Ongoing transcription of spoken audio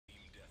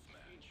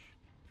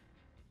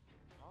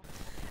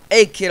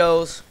Hey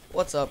kiddos,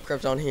 what's up?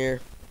 Krypton here.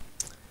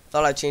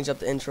 Thought I'd change up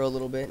the intro a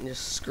little bit and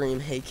just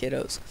scream hey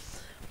kiddos.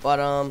 But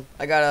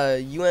I got a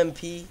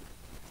UMP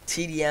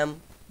TDM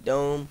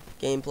Dome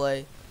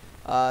gameplay.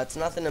 It's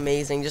nothing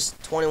amazing,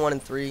 just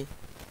 21-3.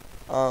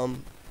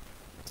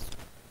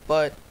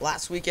 But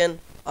last weekend,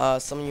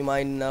 some of you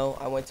might know,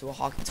 I went to a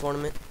hockey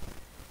tournament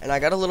and I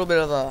got a little bit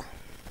of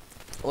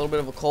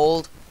a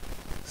cold.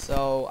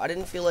 So I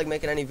didn't feel like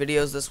making any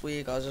videos this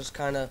week. I was just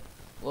kind of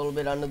a little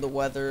bit under the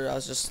weather. I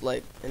was just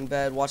like in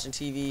bed watching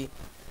TV,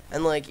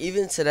 and like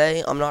even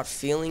today I'm not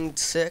feeling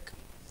sick,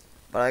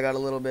 but I got a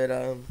little bit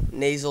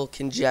nasal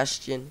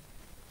congestion.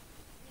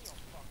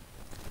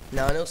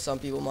 Now I know some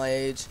people my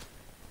age,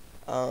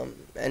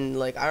 and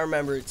like I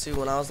remember it too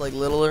when I was like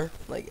littler,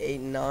 like 8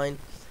 and 9.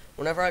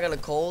 Whenever I got a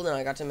cold and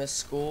I got to miss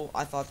school,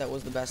 I thought that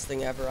was the best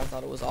thing ever. I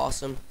thought it was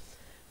awesome.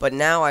 But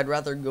now I'd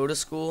rather go to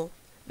school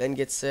than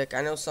get sick.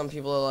 I know some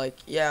people are like,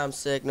 yeah, I'm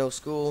sick, no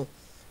school.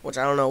 Which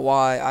I don't know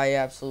why. I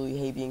absolutely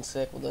hate being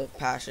sick with a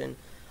passion.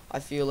 I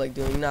feel like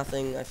doing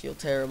nothing. I feel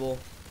terrible.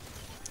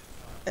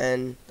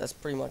 And that's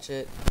pretty much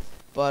it.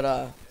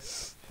 But,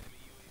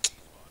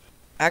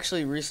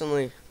 actually,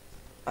 recently,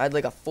 I had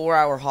like a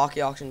 4-hour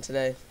hockey auction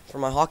today for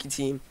my hockey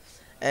team.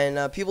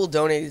 And people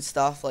donated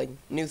stuff, like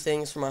new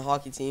things for my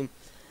hockey team.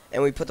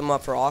 And we put them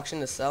up for auction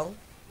to sell.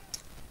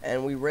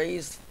 And we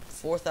raised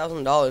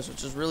 $4,000,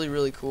 which is really,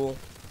 really cool.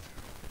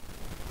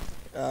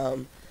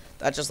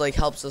 That just like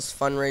helps us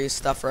fundraise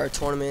stuff for our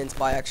tournaments,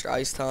 buy extra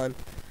ice time.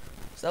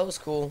 So that was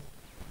cool.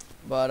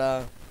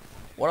 But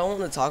what I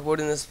wanted to talk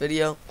about in this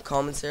video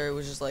commentary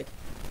was just like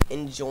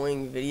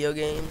enjoying video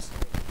games,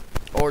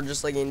 or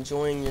just like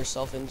enjoying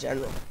yourself in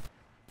general.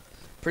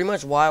 Pretty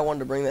much why I wanted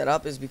to bring that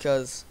up is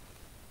because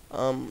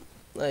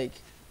like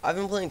I've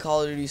been playing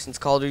Call of Duty since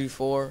Call of Duty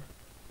 4,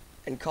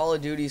 and Call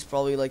of Duty is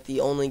probably like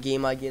the only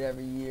game I get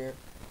every year.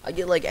 I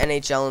get like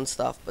NHL and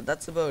stuff, but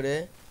that's about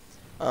it.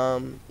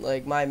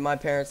 Like my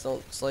parents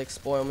don't like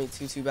spoil me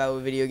too bad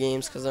with video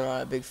games because they're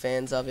not big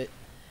fans of it,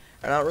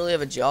 and I don't really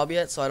have a job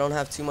yet, so I don't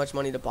have too much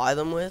money to buy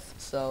them with.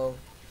 So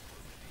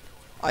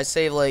I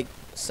save like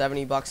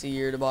 $70 a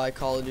year to buy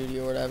Call of Duty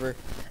or whatever,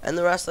 and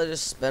the rest I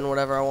just spend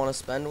whatever I want to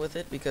spend with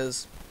it,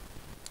 because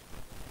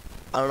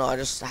I don't know, I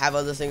just have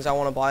other things I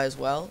want to buy as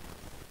well.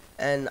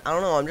 And I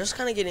don't know, I'm just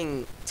kind of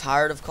getting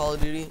tired of Call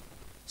of Duty.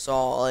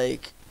 So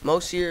like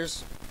most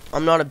years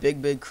I'm not a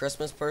big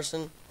Christmas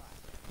person.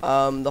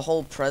 The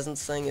whole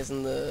presents thing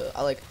isn't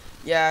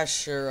yeah,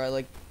 sure, I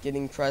like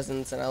getting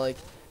presents and I like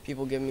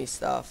people giving me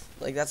stuff.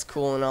 Like, that's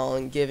cool and all,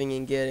 and giving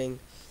and getting.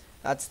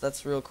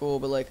 That's real cool,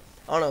 but like,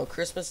 I don't know,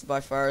 Christmas by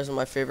far isn't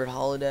my favorite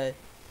holiday.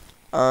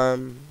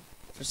 For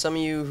some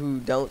of you who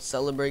don't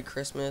celebrate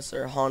Christmas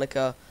or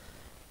Hanukkah,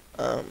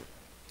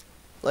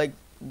 like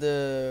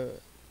the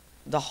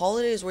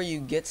holidays where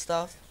you get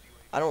stuff,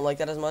 I don't like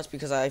that as much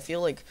because I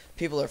feel like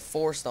people are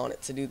forced on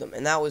it to do them,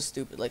 and that was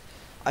stupid. Like,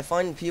 I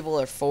find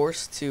people are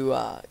forced to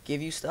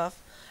give you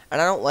stuff, and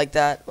I don't like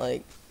that.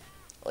 Like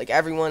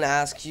everyone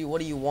asks you,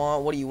 what do you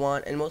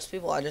want, and most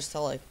people I just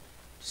tell, like,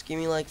 just give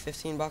me like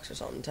 $15 or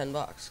something,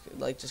 $10,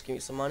 like, just give me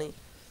some money,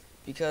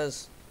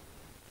 because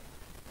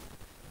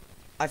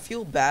I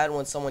feel bad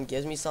when someone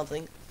gives me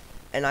something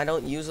and I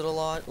don't use it a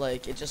lot.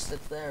 Like, it just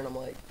sits there and I'm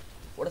like,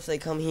 what if they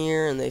come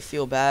here and they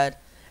feel bad?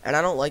 And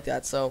I don't like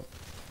that. So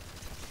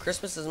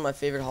Christmas isn't my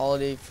favorite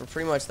holiday for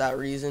pretty much that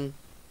reason.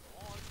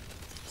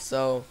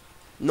 So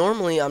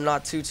normally I'm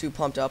not too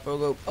pumped up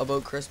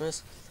about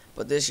Christmas,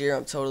 but this year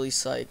I'm totally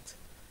psyched.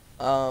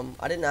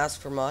 I didn't ask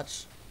for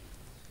much.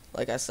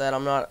 Like I said,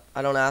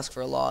 I don't ask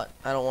for a lot.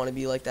 I don't want to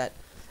be like that.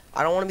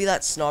 I don't want to be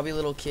that snobby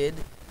little kid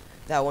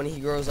that when he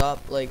grows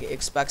up, like,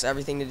 expects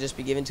everything to just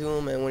be given to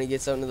him, and when he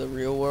gets out into the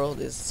real world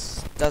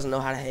doesn't know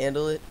how to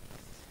handle it.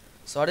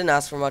 So I didn't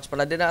ask for much, but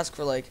I did ask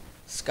for like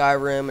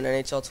Skyrim and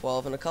NHL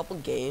 12 and a couple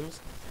games,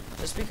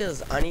 just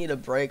because I need a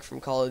break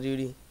from Call of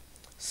Duty.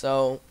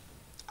 So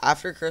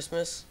after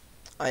Christmas,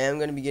 I am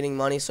going to be getting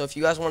money. So if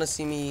you guys want to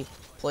see me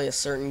play a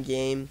certain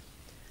game,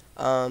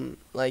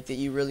 like, that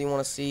you really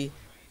want to see,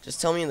 just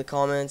tell me in the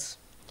comments.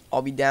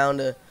 I'll be down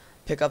to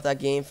pick up that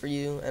game for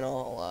you, and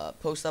I'll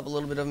post up a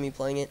little bit of me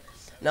playing it.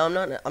 Now I'm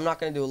not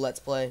going to do a let's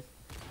play,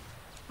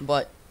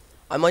 but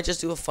I might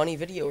just do a funny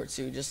video or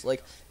two, just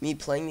like me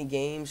playing the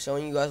game,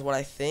 showing you guys what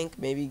I think,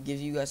 maybe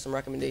give you guys some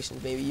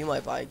recommendations. Maybe you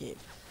might buy a game.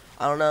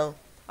 I don't know.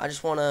 I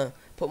just want to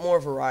put more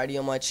variety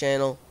on my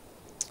channel.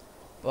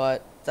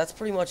 But that's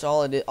pretty much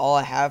all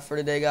I have for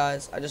today,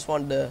 guys. I just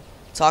wanted to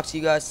talk to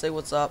you guys, say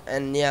what's up,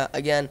 and yeah,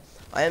 again,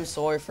 I am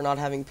sorry for not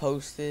having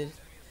posted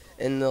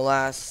in the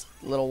last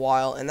little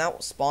while, and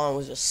that spawn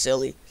was just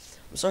silly.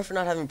 I'm sorry for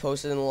not having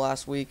posted in the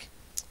last week,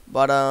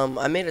 but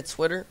I made a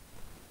Twitter.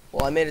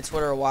 Well, I made a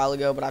Twitter a while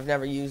ago, but I've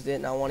never used it,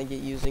 and I want to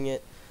get using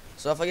it.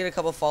 So if I get a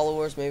couple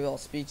followers, maybe I'll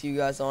speak to you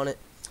guys on it.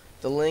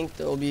 There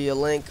will be a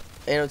link,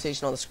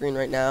 annotation on the screen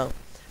right now,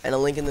 and a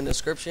link in the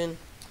description.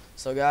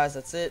 So guys,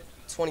 that's it.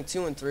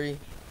 22-3,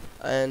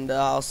 and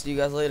I'll see you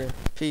guys later.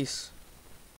 Peace.